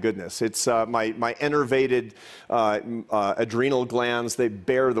 oh my goodness. It's my enervated adrenal glands, they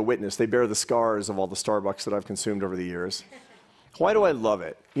bear the witness. They bear the scars of all the Starbucks that I've consumed over the years. Why do I love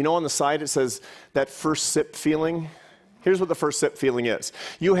it? You know, on the side it says that first sip feeling. Here's what the first sip feeling is.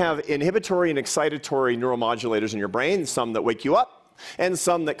 You have inhibitory and excitatory neuromodulators in your brain, some that wake you up, and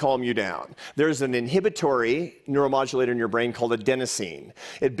some that calm you down. There's an inhibitory neuromodulator in your brain called adenosine.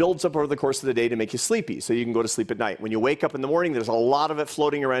 It builds up over the course of the day to make you sleepy, so you can go to sleep at night. When you wake up in the morning, there's a lot of it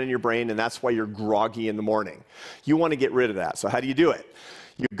floating around in your brain, and that's why you're groggy in the morning. You want to get rid of that. So how do you do it?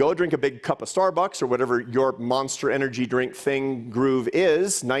 You go drink a big cup of Starbucks or whatever your Monster Energy drink thing groove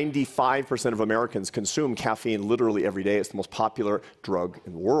is. 95% of Americans consume caffeine literally every day. It's the most popular drug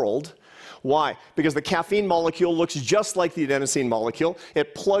in the world. Why? Because the caffeine molecule looks just like the adenosine molecule.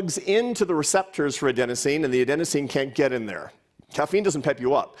 It plugs into the receptors for adenosine, and the adenosine can't get in there. Caffeine doesn't pep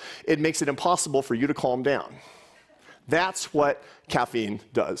you up. It makes it impossible for you to calm down. That's what caffeine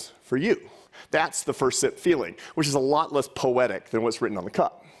does for you. That's the first sip feeling, which is a lot less poetic than what's written on the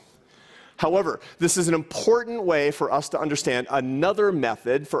cup. However, this is an important way for us to understand another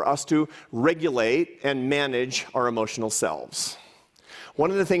method for us to regulate and manage our emotional selves. One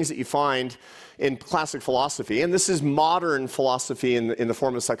of the things that you find in classic philosophy, and this is modern philosophy in the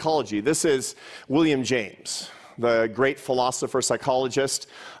form of psychology, this is William James, the great philosopher, psychologist.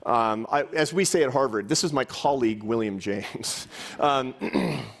 As we say at Harvard, this is my colleague, William James.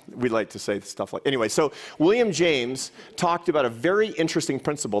 We like to say stuff like, anyway, so William James talked about a very interesting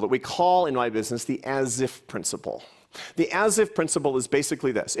principle that we call in my business the as-if principle. The as-if principle is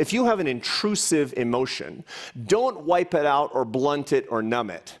basically this. If you have an intrusive emotion, don't wipe it out or blunt it or numb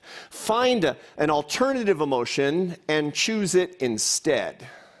it. Find an alternative emotion and choose it instead.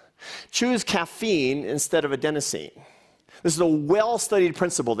 Choose caffeine instead of adenosine. This is a well-studied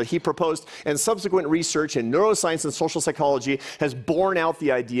principle that he proposed, and subsequent research in neuroscience and social psychology has borne out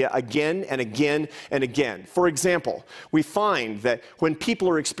the idea again and again and again. For example, we find that when people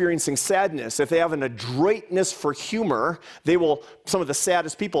are experiencing sadness, if they have an adroitness for humor, some of the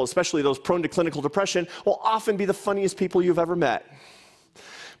saddest people, especially those prone to clinical depression, will often be the funniest people you've ever met.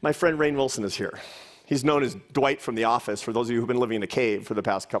 My friend Rainn Wilson is here. He's known as Dwight from The Office, for those of you who've been living in a cave for the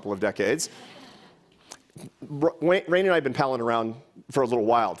past couple of decades. Rainn and I have been palling around for a little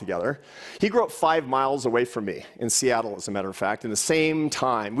while together. He grew up 5 miles away from me in Seattle, as a matter of fact, in the same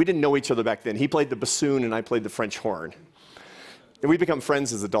time. We didn't know each other back then. He played the bassoon and I played the French horn. And we become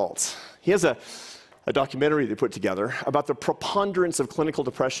friends as adults. He has a documentary they put together about the preponderance of clinical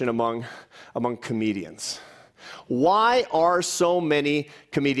depression among comedians. Why are so many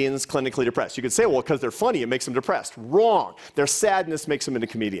comedians clinically depressed? You could say, well, because they're funny, it makes them depressed. Wrong. Their sadness makes them into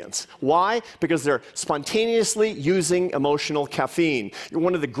comedians. Why? Because they're spontaneously using emotional caffeine.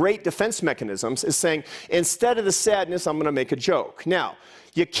 One of the great defense mechanisms is saying, instead of the sadness, I'm going to make a joke. Now,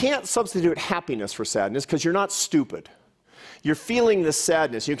 you can't substitute happiness for sadness because you're not stupid. You're feeling this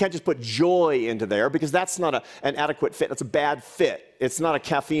sadness. You can't just put joy into there because that's not an adequate fit. That's a bad fit. It's not a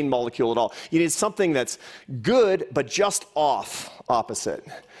caffeine molecule at all. You need something that's good but just opposite.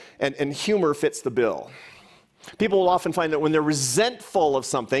 And humor fits the bill. People will often find that when they're resentful of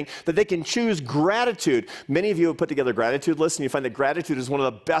something, that they can choose gratitude. Many of you have put together gratitude lists, and you find that gratitude is one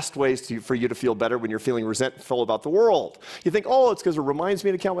of the best ways for you to feel better when you're feeling resentful about the world. You think, oh, it's because it reminds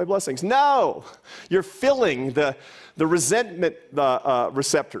me to count my blessings. No! You're filling the resentment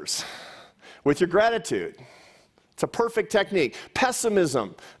receptors with your gratitude. It's a perfect technique.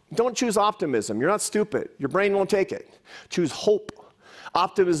 Pessimism. Don't choose optimism. You're not stupid. Your brain won't take it. Choose hope.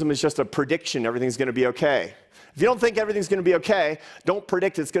 Optimism is just a prediction everything's going to be okay. If you don't think everything's going to be okay, don't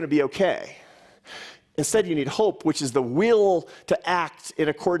predict it's going to be okay. Instead, you need hope, which is the will to act in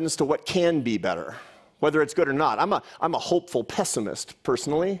accordance to what can be better, whether it's good or not. I'm a hopeful pessimist,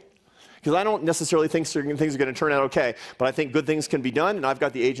 personally, because I don't necessarily think certain things are going to turn out okay, but I think good things can be done, and I've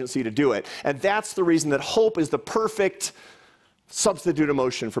got the agency to do it. And that's the reason that hope is the perfect substitute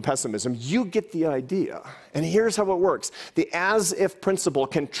emotion for pessimism. You get the idea. And here's how it works. The as-if principle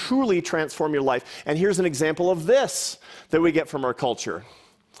can truly transform your life. And here's an example of this that we get from our culture.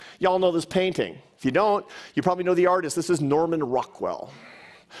 Y'all know this painting. If you don't, you probably know the artist. This is Norman Rockwell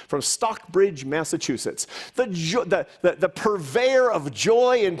from Stockbridge, Massachusetts. The purveyor of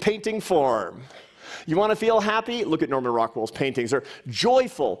joy in painting form. You want to feel happy? Look at Norman Rockwell's paintings. They're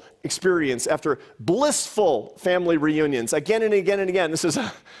joyful experience after blissful family reunions. Again and again and again. This is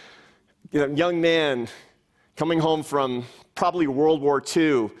a young man coming home from probably World War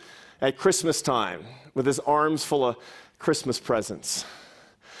II at Christmas time with his arms full of Christmas presents.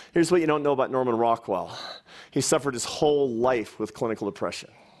 Here's what you don't know about Norman Rockwell. He suffered his whole life with clinical depression.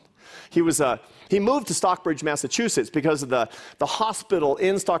 He moved to Stockbridge, Massachusetts because of the hospital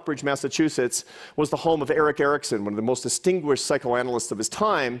in Stockbridge, Massachusetts was the home of Erik Erikson, one of the most distinguished psychoanalysts of his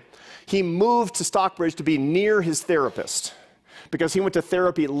time. He moved to Stockbridge to be near his therapist because he went to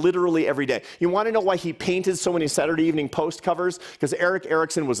therapy literally every day. You want to know why he painted so many Saturday Evening Post covers? Because Erik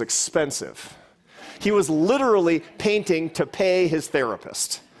Erikson was expensive. He was literally painting to pay his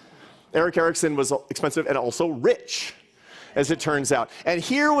therapist. Erik Erikson was expensive and also rich, as it turns out. And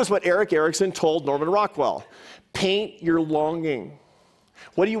here was what Erik Erikson told Norman Rockwell. Paint your longing.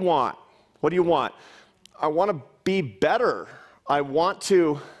 What do you want? What do you want? I want to be better. I want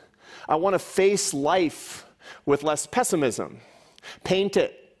to face life with less pessimism. Paint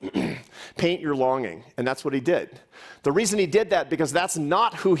it. Paint your longing. And that's what he did. The reason he did that, because that's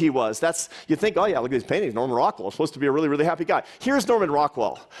not who he was. You think, oh yeah, look at these paintings. Norman Rockwell is supposed to be a really, really happy guy. Here's Norman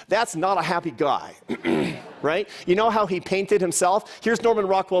Rockwell. That's not a happy guy, right? You know how he painted himself? Here's Norman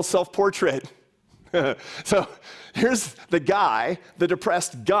Rockwell's self-portrait. So here's the guy, the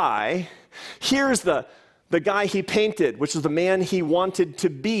depressed guy. Here's the guy he painted, which is the man he wanted to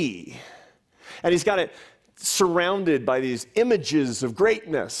be. And he's got it surrounded by these images of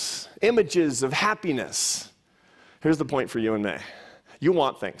greatness, images of happiness. Here's the point for you and me. You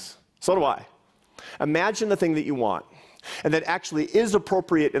want things. So do I. Imagine the thing that you want and that actually is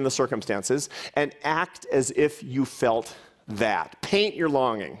appropriate in the circumstances, and act as if you felt that. Paint your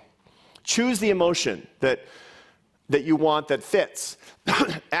longing. Choose the emotion that you want that fits.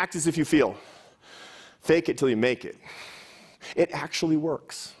 Act as if you feel. Fake it till you make it. It actually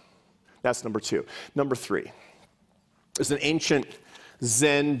works. That's number 2. Number 3. There's an ancient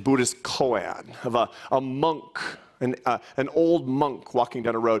Zen Buddhist koan of a monk, an old monk walking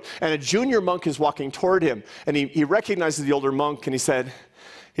down a road. And a junior monk is walking toward him. And he recognizes the older monk, and he said,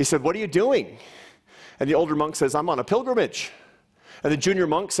 "What are you doing?" And the older monk says, "I'm on a pilgrimage." And the junior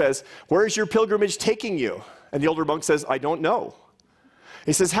monk says, "Where is your pilgrimage taking you?" And the older monk says, "I don't know."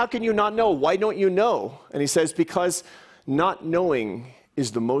 He says, "How can you not know? Why don't you know?" And he says, "Because not knowing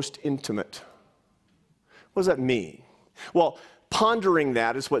is the most intimate." What does that mean? Well, pondering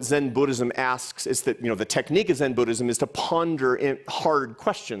that is what Zen Buddhism asks. It's that, the technique of Zen Buddhism is to ponder hard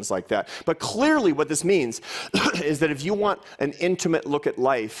questions like that. But clearly what this means is that if you want an intimate look at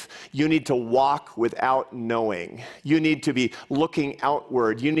life, you need to walk without knowing. You need to be looking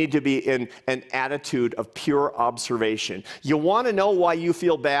outward. You need to be in an attitude of pure observation. You want to know why you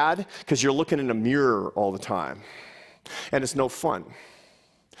feel bad? Because you're looking in a mirror all the time. And it's no fun.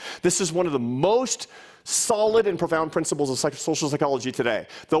 This is one of the most solid and profound principles of social psychology today.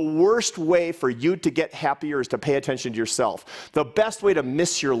 The worst way for you to get happier is to pay attention to yourself. The best way to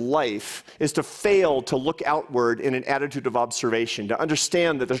miss your life is to fail to look outward in an attitude of observation, to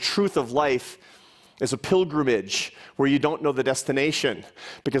understand that the truth of life is a pilgrimage where you don't know the destination,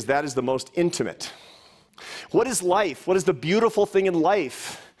 because that is the most intimate. What is life? What is the beautiful thing in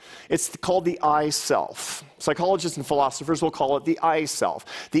life? It's called the I self. Psychologists and philosophers will call it the I self.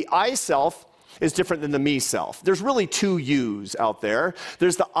 The I self is different than the me self. There's really 2 yous out there.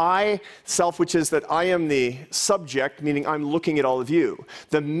 There's the I self, which is that I am the subject, meaning I'm looking at all of you.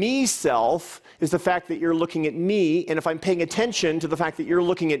 The me self is the fact that you're looking at me, and if I'm paying attention to the fact that you're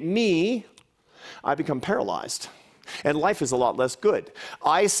looking at me, I become paralyzed. And life is a lot less good.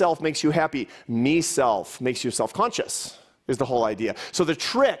 I self makes you happy. Me self makes you self-conscious. Is the whole idea. So the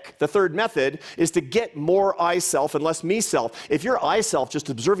trick, the third method, is to get more I self and less me self. If you're I self just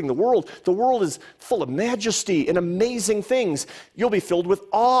observing the world is full of majesty and amazing things. You'll be filled with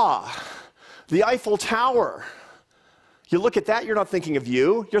awe. The Eiffel Tower. You look at that, you're not thinking of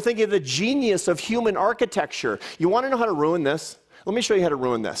you. You're thinking of the genius of human architecture. You want to know how to ruin this? Let me show you how to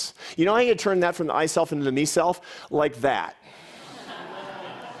ruin this. You know how you turn that from the I self into the me self? Like that.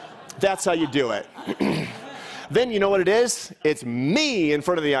 That's how you do it. Then you know what it is? It's me in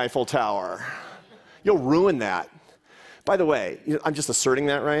front of the Eiffel Tower. You'll ruin that. By the way, I'm just asserting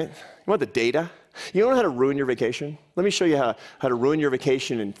that, right? You want the data? You know how to ruin your vacation? Let me show you how to ruin your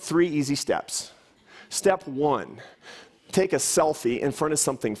vacation in 3 easy steps. Step 1, take a selfie in front of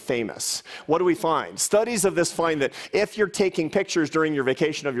something famous. What do we find? Studies of this find that if you're taking pictures during your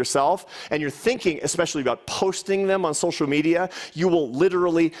vacation of yourself, and you're thinking especially about posting them on social media, you will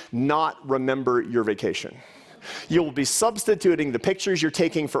literally not remember your vacation. You will be substituting the pictures you're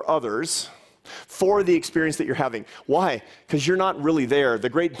taking for others for the experience that you're having. Why? Because you're not really there. The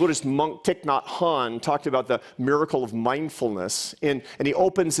great Buddhist monk Thich Nhat Hanh talked about the miracle of mindfulness, and he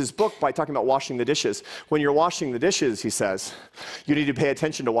opens his book by talking about washing the dishes. When you're washing the dishes, he says, you need to pay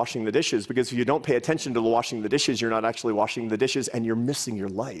attention to washing the dishes, because if you don't pay attention to the washing the dishes, you're not actually washing the dishes, and you're missing your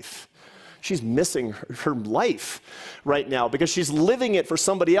life. She's missing her life right now because she's living it for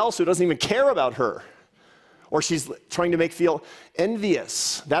somebody else who doesn't even care about her. Or she's trying to make feel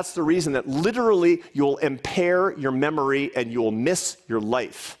envious. That's the reason that literally you'll impair your memory and you'll miss your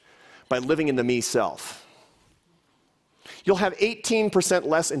life by living in the me self. You'll have 18%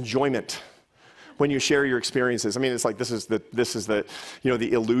 less enjoyment when you share your experiences. I mean, it's like this is the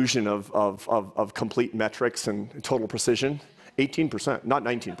the illusion of complete metrics and total precision. 18%, not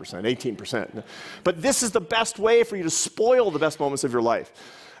 19%, 18%. But this is the best way for you to spoil the best moments of your life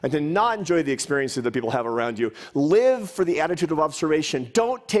and to not enjoy the experiences that people have around you. Live for the attitude of observation.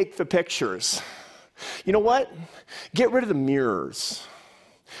 Don't take the pictures. You know what? Get rid of the mirrors.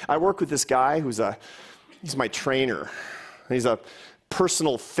 I work with this guy he's my trainer. He's a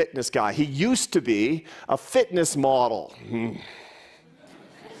personal fitness guy. He used to be a fitness model.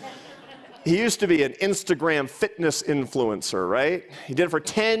 He used to be an Instagram fitness influencer, right? He did it for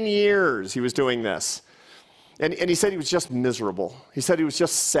 10 years, he was doing this. And he said he was just miserable. He said he was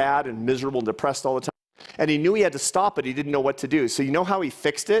just sad and miserable and depressed all the time. And he knew he had to stop it. He didn't know what to do. So you know how he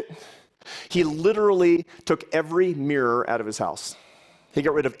fixed it? He literally took every mirror out of his house. He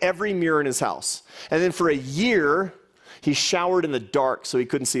got rid of every mirror in his house. And then for a year, he showered in the dark so he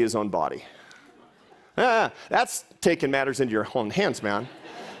couldn't see his own body. That's taking matters into your own hands, man.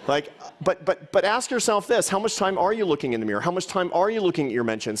 Like, but ask yourself this: how much time are you looking in the mirror? How much time are you looking at your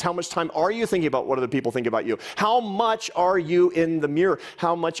mentions? How much time are you thinking about what other people think about you? How much are you in the mirror?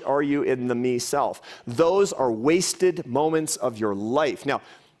 How much are you in the me self? Those are wasted moments of your life. Now,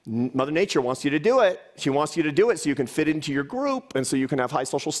 Mother Nature wants you to do it. She wants you to do it so you can fit into your group, and so you can have high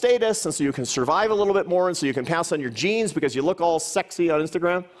social status, and so you can survive a little bit more, and so you can pass on your genes because you look all sexy on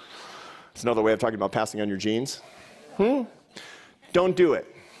Instagram. It's another way of talking about passing on your genes. Don't do it.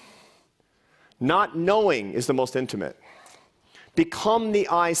 Not knowing is the most intimate. Become the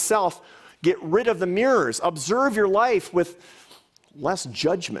I self. Get rid of the mirrors. Observe your life with less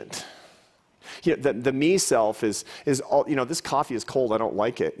judgment. You know, the me self is all, this coffee is cold, I don't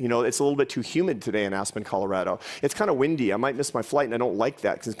like it. It's a little bit too humid today in Aspen, Colorado. It's kind of windy, I might miss my flight and I don't like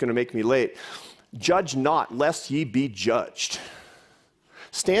that because it's going to make me late. Judge not, lest ye be judged.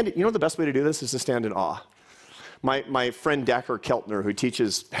 The best way to do this is to stand in awe. My friend Dacher Keltner, who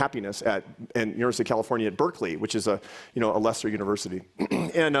teaches happiness at University of California at Berkeley, which is a lesser university,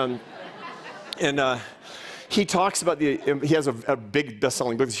 and he talks about he has a big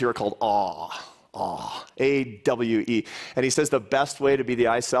best-selling book this year called Awe, A-W-E, and he says the best way to be the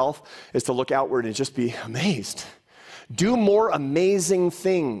I self is to look outward and just be amazed. Do more amazing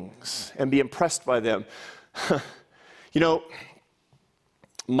things and be impressed by them.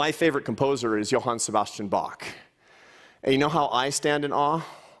 My favorite composer is Johann Sebastian Bach. And you know how I stand in awe?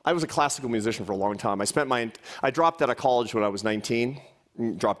 I was a classical musician for a long time. I dropped out of college when I was 19,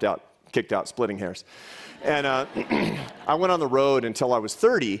 kicked out, splitting hairs. And I went on the road until I was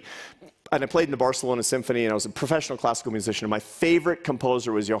 30, and I played in the Barcelona Symphony, and I was a professional classical musician, and my favorite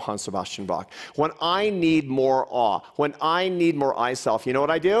composer was Johann Sebastian Bach. When I need more awe, when I need more I self, you know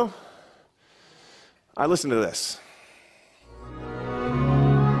what I do? I listen to this.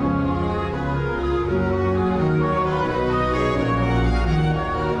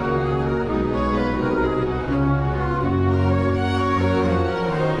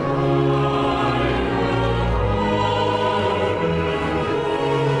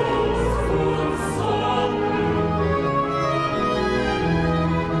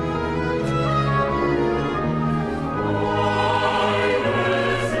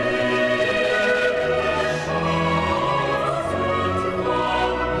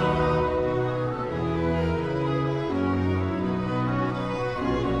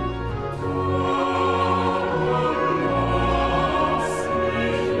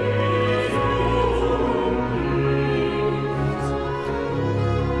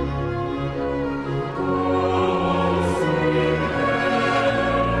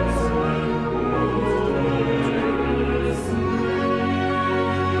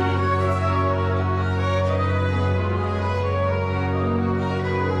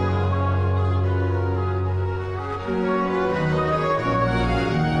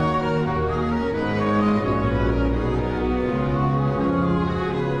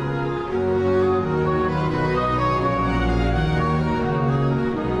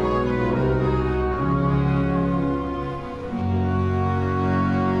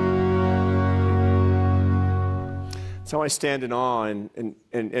 That's how I stand in awe.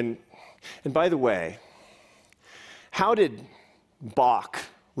 And by the way, how did Bach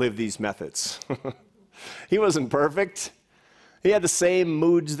live these methods? He wasn't perfect. He had the same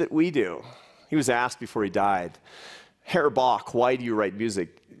moods that we do. He was asked before he died, Herr Bach, why do you write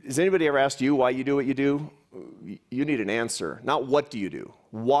music? Has anybody ever asked you why you do what you do? You need an answer. Not what do you do.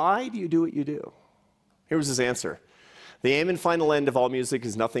 Why do you do what you do? Here was his answer. The aim and final end of all music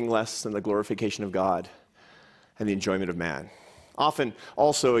is nothing less than the glorification of God and the enjoyment of man. He often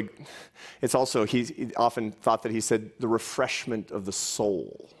thought that he said the refreshment of the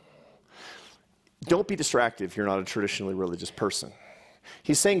soul. don't be distracted if you're not a traditionally religious person.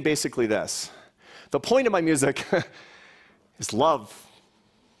 He's saying basically this: the point of my music is love.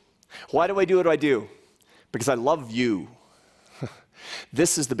 Why do I do what I do? Because I love you.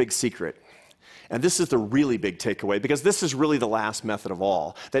 This is the big secret. And this is the really big takeaway, because this is really the last method of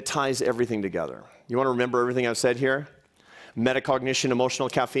all that ties everything together. You want to remember everything I've said here? Metacognition, emotional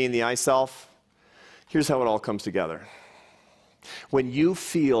caffeine, the I self. Here's how it all comes together. When you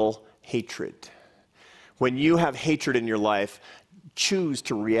feel hatred, when you have hatred in your life, choose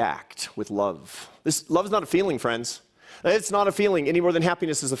to react with love. Love is not a feeling, friends. It's not a feeling any more than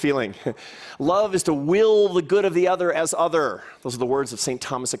happiness is a feeling. Love is to will the good of the other as other. Those are the words of St.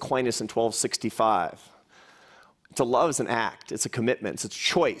 Thomas Aquinas in 1265. To love is an act. It's a commitment. It's a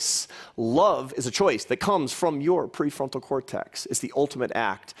choice. Love is a choice that comes from your prefrontal cortex. It's the ultimate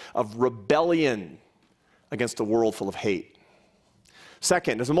act of rebellion against a world full of hate.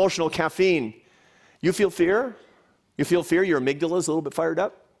 Second, as emotional caffeine, you feel fear? You feel fear? Your amygdala is a little bit fired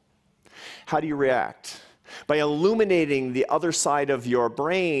up? How do you react? By illuminating the other side of your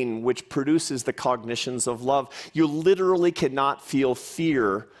brain, which produces the cognitions of love. You literally cannot feel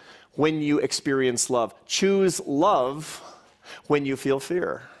fear when you experience love. Choose love when you feel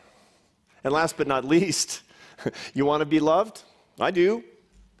fear. And last but not least, you want to be loved? I do.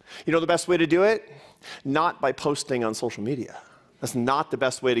 You know the best way to do it? Not by posting on social media. That's not the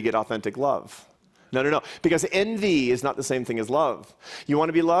best way to get authentic love. No. Because envy is not the same thing as love. You want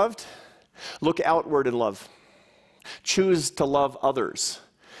to be loved? Look outward in love. Choose to love others.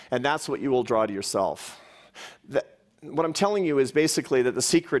 And that's what you will draw to yourself. What I'm telling you is basically that the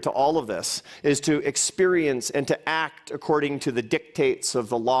secret to all of this is to experience and to act according to the dictates of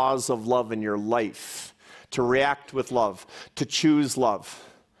the laws of love in your life. To react with love. To choose love.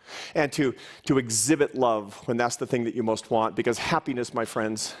 And to exhibit love when that's the thing that you most want. Because happiness, my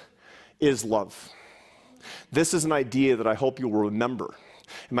friends, is love. This is an idea that I hope you will remember.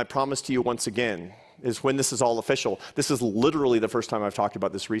 And my promise to you once again is, when this is all official, this is literally the first time I've talked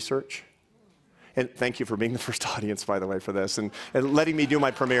about this research. And thank you for being the first audience, by the way, for this, and letting me do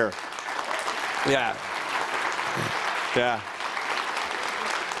my premiere. Yeah.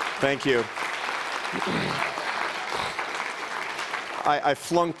 Thank you. I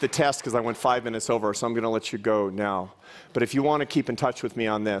flunked the test because I went 5 minutes over, so I'm going to let you go now. But if you want to keep in touch with me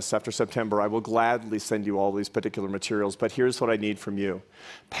on this after September, I will gladly send you all these particular materials. But here's what I need from you.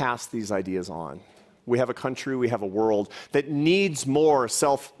 Pass these ideas on. We have a country, we have a world that needs more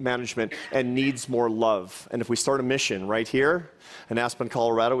self-management and needs more love. And if we start a mission right here in Aspen,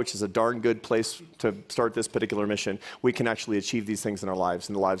 Colorado, which is a darn good place to start this particular mission, we can actually achieve these things in our lives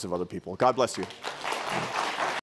and the lives of other people. God bless you.